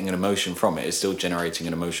still getting an emotion from it. It's still generating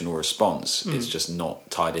an emotional response. It's just not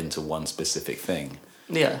tied into one specific thing.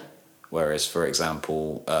 Yeah. Whereas, for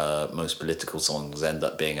example, most political songs end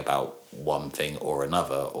up being about one thing or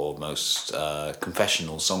another, or most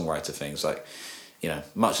confessional songwriter things. Like, you know,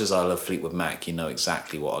 much as I love Fleetwood Mac, you know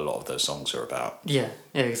exactly what a lot of those songs are about. Yeah,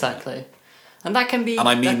 exactly. And that can be And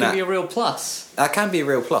I mean that can be a real plus. That can be a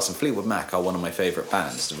real plus, and Fleetwood Mac are one of my favourite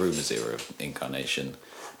bands, the Rumours era incarnation.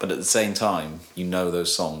 But at the same time, you know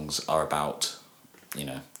those songs are about, you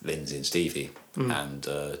know, Lindsay and Stevie and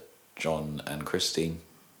John and Christine.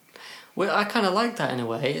 Well, I kind of like that in a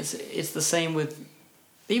way. It's the same with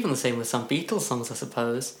some Beatles songs, I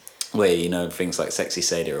suppose. Where, you know, things like Sexy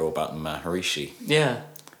Sadie are all about Maharishi. Yeah.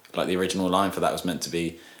 Like, the original line for that was meant to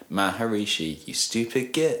be, Maharishi, you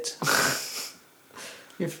stupid git.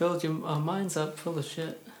 You filled our minds up full of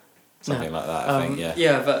shit. Something like that, I think, yeah.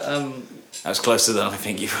 Yeah, but... that was closer than I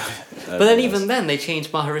think you... but then even then, they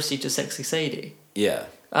changed Maharishi to Sexy Sadie. Yeah.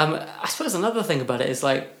 I suppose another thing about it is,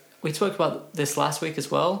 like, we spoke about this last week as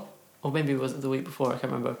well, or maybe it was the week before, I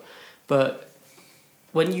can't remember. But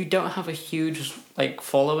when you don't have a huge, like,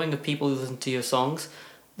 following of people who listen to your songs,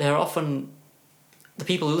 they're often... The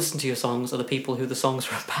people who listen to your songs are the people who the songs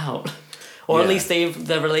are about. Or at least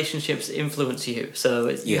their relationships influence you. So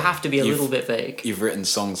you have to be a little bit vague. You've written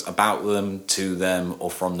songs about them, to them,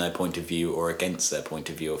 or from their point of view, or against their point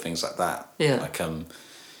of view, or things like that. Yeah. Like,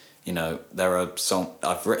 you know,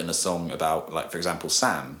 I've written a song about, like, for example,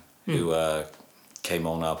 Sam, who came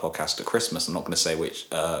on our podcast at Christmas. I'm not going to say which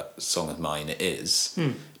song of mine it is,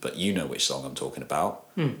 but you know which song I'm talking about.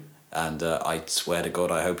 And I swear to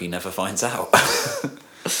God, I hope he never finds out.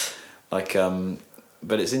 Like,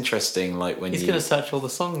 but it's interesting, like, when He's going to search all the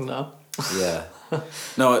songs now. Yeah.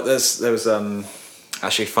 No, there was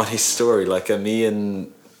actually a funny story. Like, me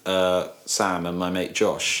and Sam and my mate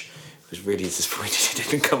Josh was really disappointed he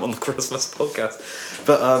didn't come on the Christmas podcast.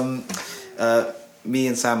 But me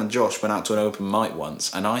and Sam and Josh went out to an open mic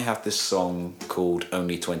once, and I have this song called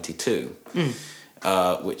Only 22,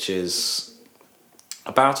 which is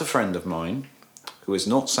about a friend of mine who is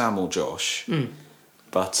not Sam or Josh,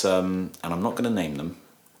 but and I'm not going to name them,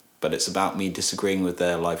 but it's about me disagreeing with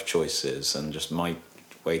their life choices and just my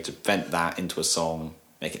way to vent that into a song,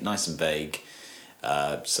 make it nice and vague,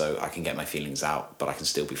 so I can get my feelings out, but I can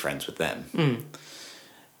still be friends with them.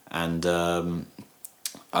 And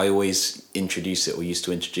I always introduce it, or used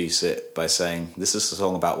to introduce it, by saying, this is a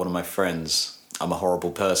song about one of my friends. I'm a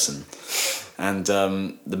horrible person. And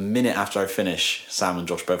the minute after I finish, Sam and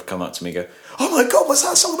Josh both come up to me and go, oh my God, was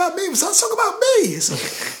that song about me? Was that song about me? It's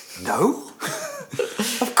like, no.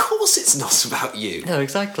 Of course it's not about you. No,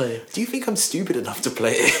 exactly. Do you think I'm stupid enough to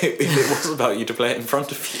play it if it was about you, to play it in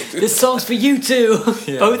front of you? This song's for you too.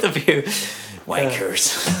 Yeah. Both of you.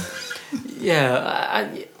 Wankers.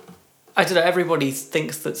 Yeah, I don't know. Everybody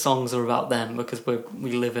thinks that songs are about them because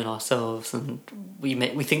we live in ourselves, and we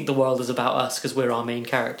think the world is about us because we're our main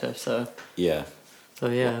character. So yeah.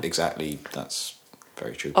 Well, exactly. That's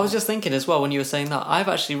very true. I was just thinking as well when you were saying that, I've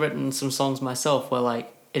actually written some songs myself where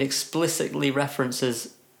like it explicitly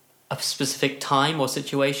references a specific time or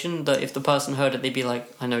situation that if the person heard it, they'd be like,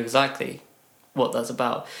 I know exactly what that's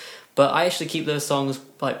about. But I actually keep those songs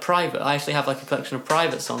like private. I actually have like a collection of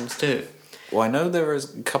private songs too. Well, I know there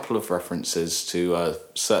is a couple of references to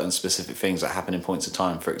certain specific things that happen in points of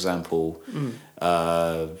time. For example,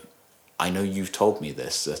 I know you've told me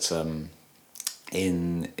this, that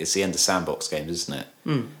it's the end of Sandbox games, isn't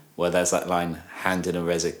it? Where there's that line, hand in a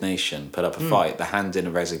resignation, put up a fight. The hand in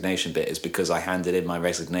a resignation bit is because I handed in my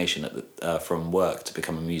resignation from work to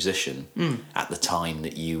become a musician at the time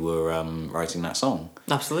that you were writing that song.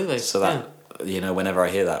 Absolutely. So that, whenever I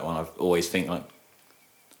hear that one, I always think like,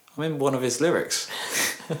 I'm in one of his lyrics.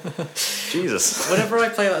 Jesus. Whenever I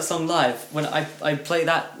play that song live, when I play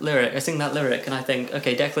that lyric, I sing that lyric, and I think,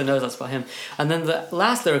 okay, Declan knows that's about him. And then the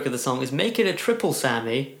last lyric of the song is, make it a triple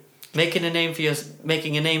Sammy, making a name for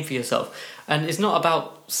yourself. And it's not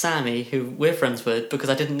about Sammy, who we're friends with, because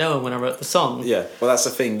I didn't know him when I wrote the song. Yeah, well, that's the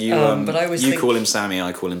thing. But I always call him Sammy,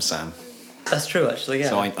 I call him Sam. That's true, actually, yeah.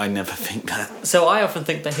 So I never think that. So I often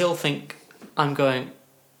think that he'll think I'm going...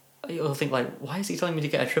 You'll think like, why is he telling me to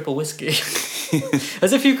get a triple whiskey?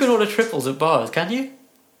 As if you can order triples at bars, can you?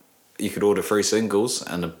 You could order 3 singles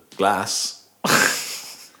and a glass.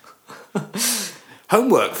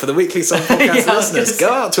 Homework for the Weekly Song Podcast listeners.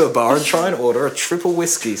 Go out to a bar and try and order a triple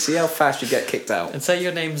whiskey. See how fast you get kicked out. And say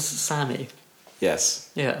your name's Sammy.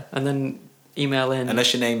 Yes. Yeah, and then email in.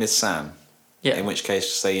 Unless your name is Sam. Yeah. In which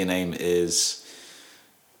case, say your name is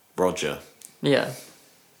Roger. Yeah.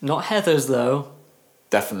 Not Heathers, though.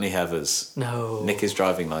 Definitely Heathers. No. Nick his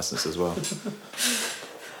driving licence as well.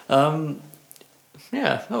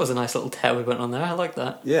 Yeah, that was a nice little tear we went on there. I like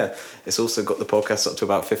that. Yeah. It's also got the podcast up to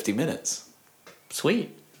about 50 minutes.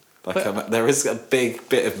 Sweet. There is a big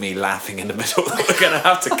bit of me laughing in the middle that we're going to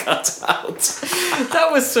have to cut out. That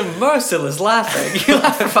was some merciless laughing. You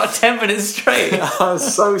laughed for about 10 minutes straight. I'm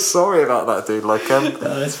so sorry about that, dude. No,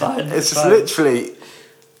 it's fine. It's just literally...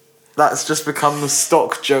 That's just become the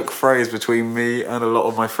stock joke phrase between me and a lot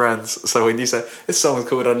of my friends. So when you say, this song's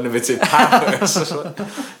called Unlimited Power, it's just like,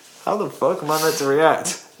 how the fuck am I meant to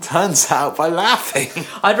react? Turns out by laughing.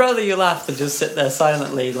 I'd rather you laugh than just sit there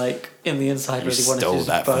silently, like, in the inside really wanting to stole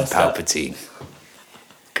that from burst Palpatine.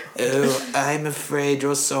 Oh, I'm afraid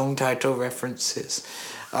your song title references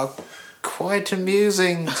are quite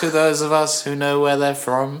amusing to those of us who know where they're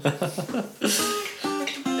from.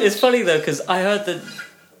 It's funny, though, because I heard that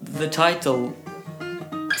the title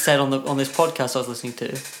said on this podcast I was listening to.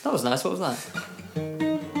 That was nice. What was that?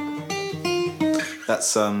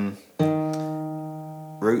 That's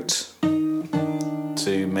root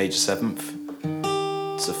to major 7th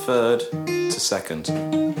to 3rd to 2nd.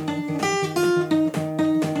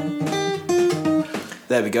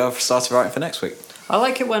 There we go. I've started writing for next week. I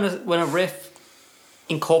like it when a riff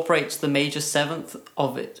incorporates the major 7th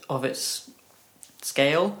of its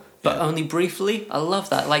scale. But only briefly. I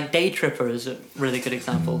love that. Like Day Tripper is a really good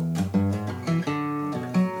example.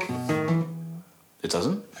 It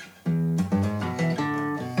doesn't?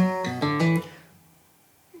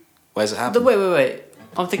 Where's it happen? Wait.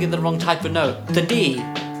 I'm thinking the wrong type of note. The D.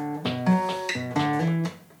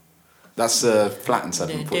 That's the flattened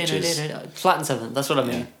 7th, which is... Flattened 7th, that's what I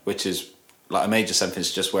mean. Yeah, which is... Like a major 7th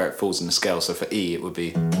is just where it falls in the scale. So for E, it would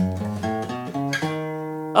be...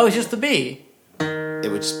 Oh, it's just the B? It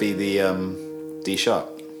would just be the D sharp.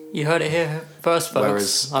 You heard it here first, folks.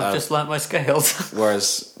 Whereas, I've just learnt my scales.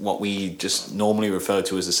 Whereas what we just normally refer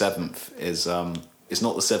to as the 7th is it's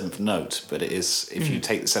not the 7th note, but it is if you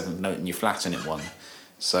take the 7th note and you flatten it one.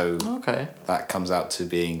 So that comes out to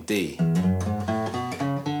being D.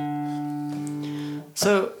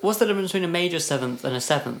 So what's the difference between a major 7th and a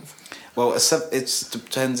 7th? Well, it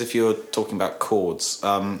depends if you're talking about chords.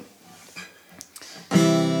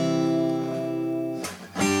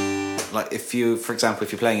 Like for example,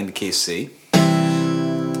 if you're playing in the key of C,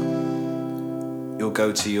 you'll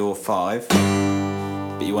go to your 5,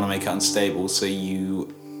 but you want to make it unstable, so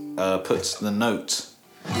you put the note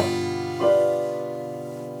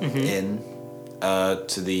in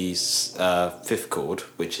to the 5th chord,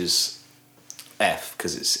 which is F,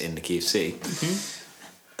 because it's in the key of C.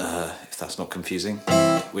 If that's not confusing,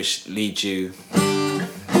 which leads you,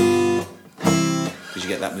 because you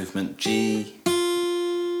get that movement G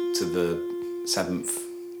to the 7th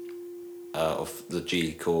of the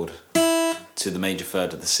G chord to the major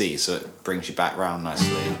 3rd of the C, so it brings you back round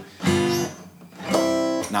nicely.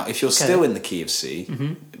 Now, if you're still in the key of C,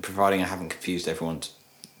 providing I haven't confused everyone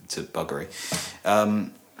to buggery,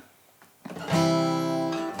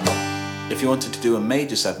 if you wanted to do a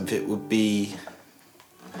major 7th, it would be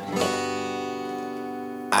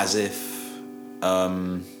as if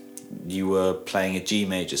you were playing a G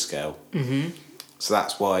major scale. So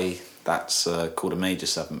that's why that's called a major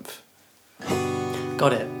 7th.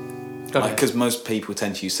 Got it. Because most people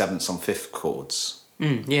tend to use 7ths on 5th chords.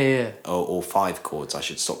 Yeah. Or 5 chords. I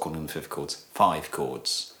should stop calling them 5th chords. 5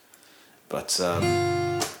 chords. But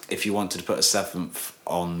if you wanted to put a 7th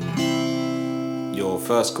on your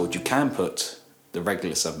 1st chord, you can put the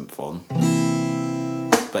regular 7th on.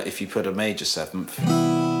 But if you put a major 7th,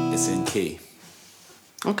 it's in key.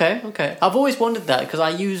 Okay. I've always wondered that, because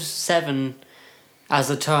I use 7 as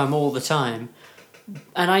a term all the time,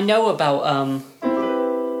 and I know about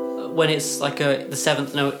when it's like the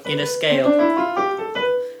 7th note in a scale,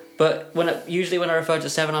 but usually when I refer to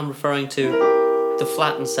 7, I'm referring to the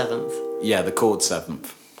flattened 7th. Yeah, the chord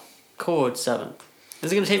 7th. Chord 7th.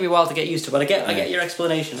 This is going to take me a while to get used to, but I get your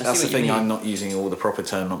explanation. That's the thing. I'm not using all the proper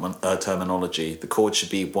terminology. The chord should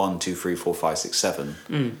be 1, 2, 3, 4, 5, 6, 7.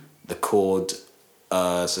 The chord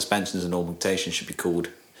suspensions and augmentation should be called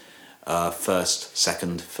 1st,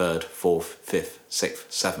 2nd, 3rd, 4th, 5th, 6th,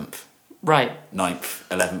 7th. Right. 9th,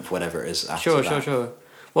 11th, whatever it is after that. Sure.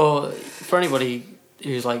 Well, for anybody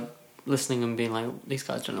who's like listening and being like, these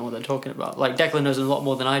guys don't know what they're talking about. Like, Declan knows a lot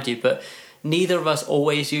more than I do, but neither of us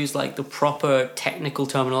always use like the proper technical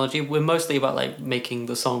terminology. We're mostly about like making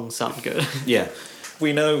the song sound good. Yeah.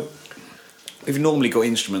 We know, we've normally got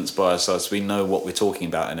instruments by our side, so we know what we're talking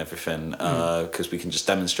about and everything, because we can just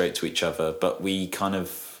demonstrate to each other, but we kind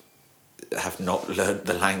of have not learned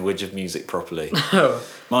the language of music properly.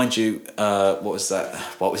 Mind you, what was that?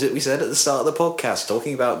 What was it we said at the start of the podcast?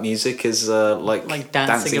 Talking about music is like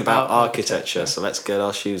dancing about architecture. So let's get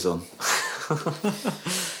our shoes on.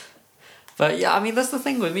 But yeah, I mean, that's the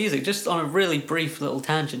thing with music, just on a really brief little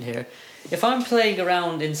tangent here. If I'm playing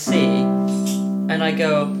around in C and I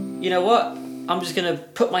go, you know what, I'm just going to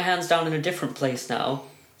put my hands down in a different place now.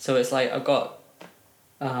 So it's like I've got,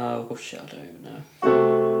 I don't even know.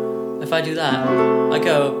 If I do that, I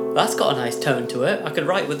go, that's got a nice tone to it. I could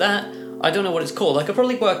write with that. I don't know what it's called. I could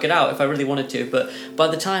probably work it out if I really wanted to, but by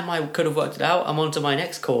the time I could have worked it out, I'm onto my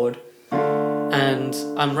next chord and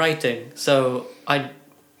I'm writing. So I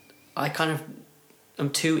kind of am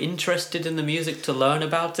too interested in the music to learn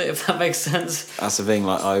about it, if that makes sense. That's the thing,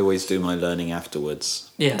 like I always do my learning afterwards.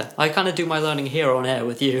 Yeah, I kind of do my learning here on air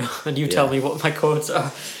with you, and you tell me what my chords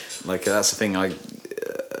are. Like, that's the thing, I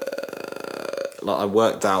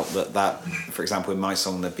worked out that, for example, in my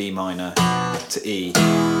song, the B minor to E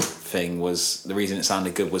thing was, the reason it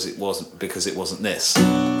sounded good was it wasn't because it wasn't this.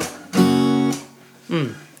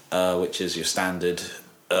 Which is your standard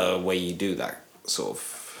way you do that sort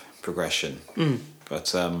of progression.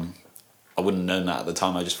 But I wouldn't have known that at the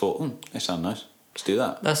time. I just thought, they sound nice, let's do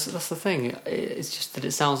that. That's the thing, it's just that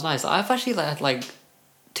it sounds nice. I've actually had like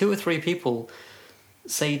 2 or 3 people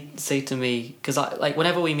say to me, because I like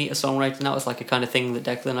whenever we meet a songwriter now, it's like a kind of thing that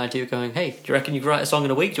Declan and I do, going, hey, do you reckon you could write a song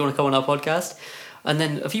in a week, do you want to come on our podcast? And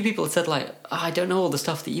then a few people had said like, I don't know all the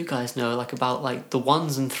stuff that you guys know, like about like the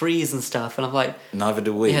 1s and 3s and stuff, and I'm like, neither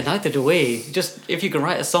do we. Yeah, neither do we. Just if you can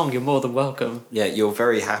write a song, you're more than welcome. Yeah, you're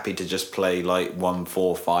very happy to just play like 1,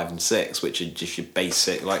 4, 5 and 6, which are just your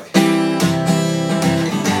basic like.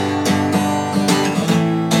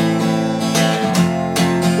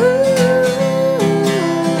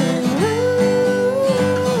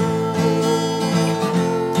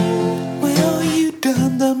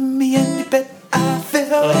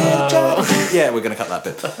 Yeah, we're going to cut that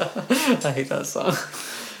bit. I hate that song.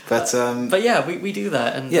 But yeah, we do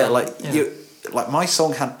that. And yeah, like my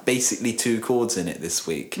song had basically 2 chords in it this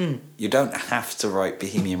week. You don't have to write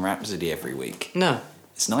Bohemian Rhapsody every week. No.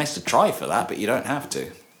 It's nice to try for that, but you don't have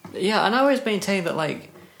to. Yeah, and I always maintain that,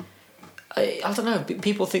 like, I don't know.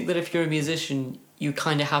 People think that if you're a musician, you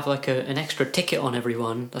kind of have like an extra ticket on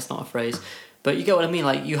everyone. That's not a phrase. But you get what I mean,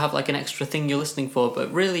 like you have like an extra thing you're listening for,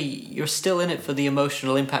 but really you're still in it for the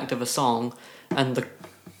emotional impact of a song and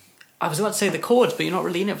I was about to say the chords, but you're not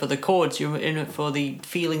really in it for the chords, you're in it for the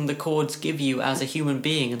feeling the chords give you as a human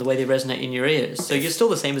being and the way they resonate in your ears. So you're still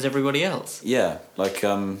the same as everybody else. Yeah, like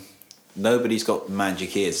nobody's got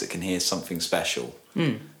magic ears that can hear something special.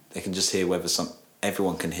 They can just hear whether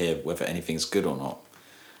everyone can hear whether anything's good or not.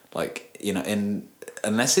 Like, you know,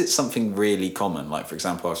 unless it's something really common, like for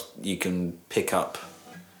example, you can pick up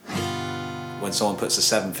when someone puts a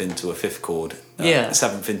seventh into a fifth chord, a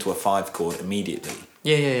seventh into a five chord immediately.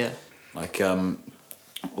 Yeah. Like,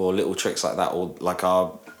 or little tricks like that, or like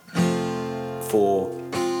our 4,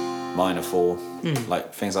 minor 4,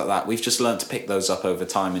 like things like that. We've just learned to pick those up over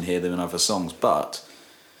time and hear them in other songs, but,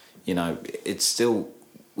 you know, it's still...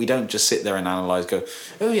 We don't just sit there and analyse, go,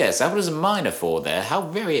 oh yes, that was a minor 4 there. How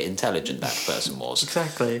very intelligent that person was.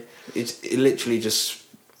 Exactly. It literally just...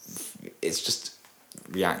 It's just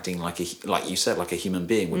reacting like you said, like a human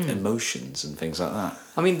being with emotions and things like that.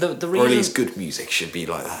 I mean, the reason... Or at least good music should be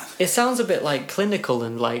like that. It sounds a bit like clinical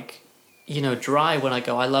and like, you know, dry when I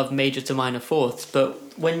go, I love major to minor fourths, but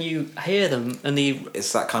when you hear them and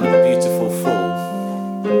It's that kind of a beautiful fall.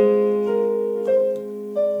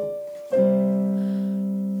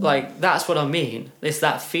 Like, that's what I mean. It's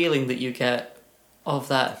that feeling that you get of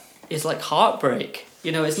that. It's like heartbreak.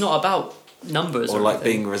 You know, it's not about numbers or like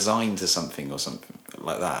anything. being resigned to something or something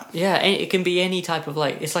like that. Yeah, it can be any type of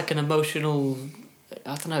like... It's like an emotional...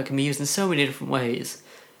 I don't know, it can be used in so many different ways.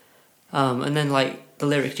 And then, like, the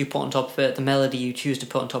lyrics you put on top of it, the melody you choose to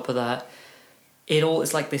put on top of that,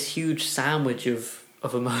 it's like this huge sandwich of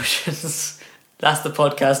emotions. That's the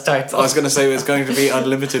podcast title. I was going to say it's going to be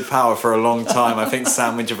unlimited power for a long time. I think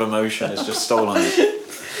sandwich of emotion has just stolen it.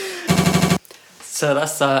 So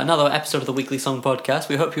that's another episode of the Weekly Song Podcast.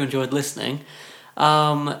 We hope you enjoyed listening.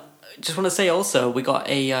 Just want to say also, we got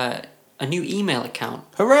a new email account.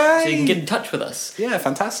 Hooray! So you can get in touch with us. Yeah,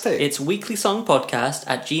 fantastic. It's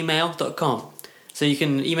weeklysongpodcast@gmail.com. So you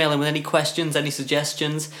can email in with any questions, any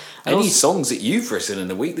suggestions. Any songs that you've written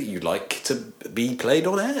in a week that you'd like to be played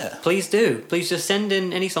on air. Please do. Please just send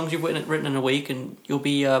in any songs you've written in a week and you'll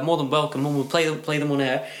be more than welcome, and we'll play them on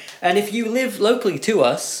air. And if you live locally to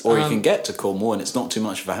us... Or you can get to Cornwall and it's not too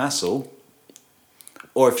much of a hassle.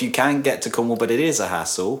 Or if you can get to Cornwall but it is a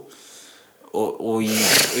hassle, or you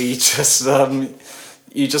just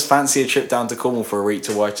you just fancy a trip down to Cornwall for a week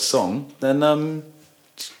to write a song, then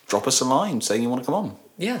drop us a line saying you want to come on.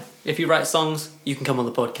 Yeah, if you write songs, you can come on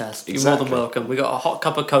the podcast. You're Exactly. more than welcome. We got a hot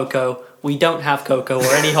cup of cocoa. We don't have cocoa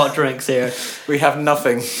or any hot drinks here. We have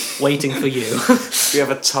nothing. Waiting for you. We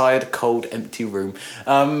have a tired, cold, empty room.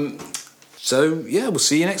 So, yeah, we'll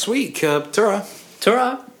see you next week. Ta-ra.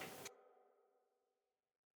 Ta-ra!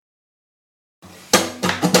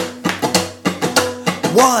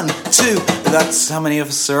 One, two. That's how many of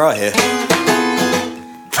us there are here.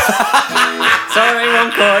 Sorry,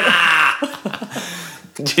 wrong chord.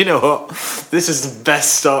 Do you know what? This is the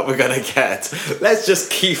best start we're going to get. Let's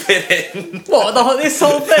just keep it in. What, this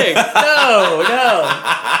whole thing? No.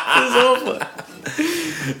 This is awful.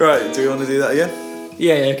 Right, do we want to do that again?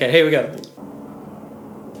 Yeah, okay, here we go.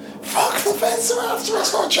 Fuck the fence after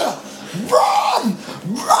us, Roger! Run!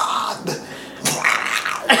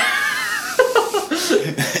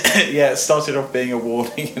 Yeah, it started off being a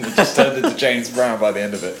warning and it just turned into James Brown by the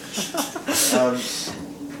end of it.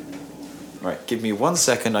 Right, give me 1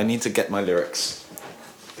 second, I need to get my lyrics,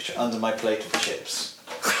 which are under my plate of chips.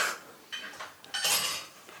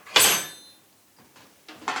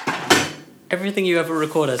 Everything you ever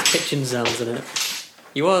record has kitchen sounds in it.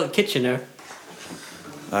 You are Kitchener.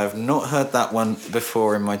 I've not heard that one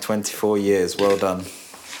before in my 24 years, well done.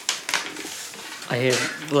 I hear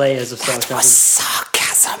layers of sarcasm.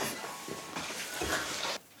 Sarcasm!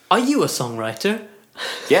 Are you a songwriter?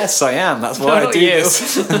 Yes, I am, that's why I do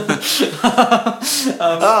this. That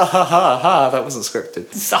wasn't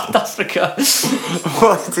scripted. South Africa.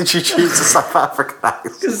 Why did you choose a South African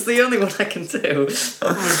accent? Because it's the only one I can do.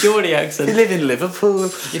 I'm a Geordie accent. You live in Liverpool.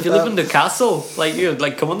 If you live in Newcastle, like you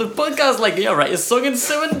like come on the podcast, like you write a song in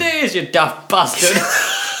 7 days, you daft bastard.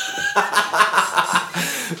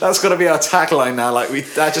 That's got to be our tagline now. Like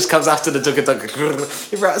that just comes after the Dugga Dugga.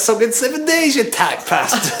 You write a song in 7 days, you tag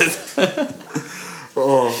bastard.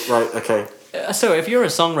 Oh, right, okay. So if you're a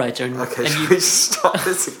songwriter and Okay, you should we start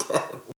this again?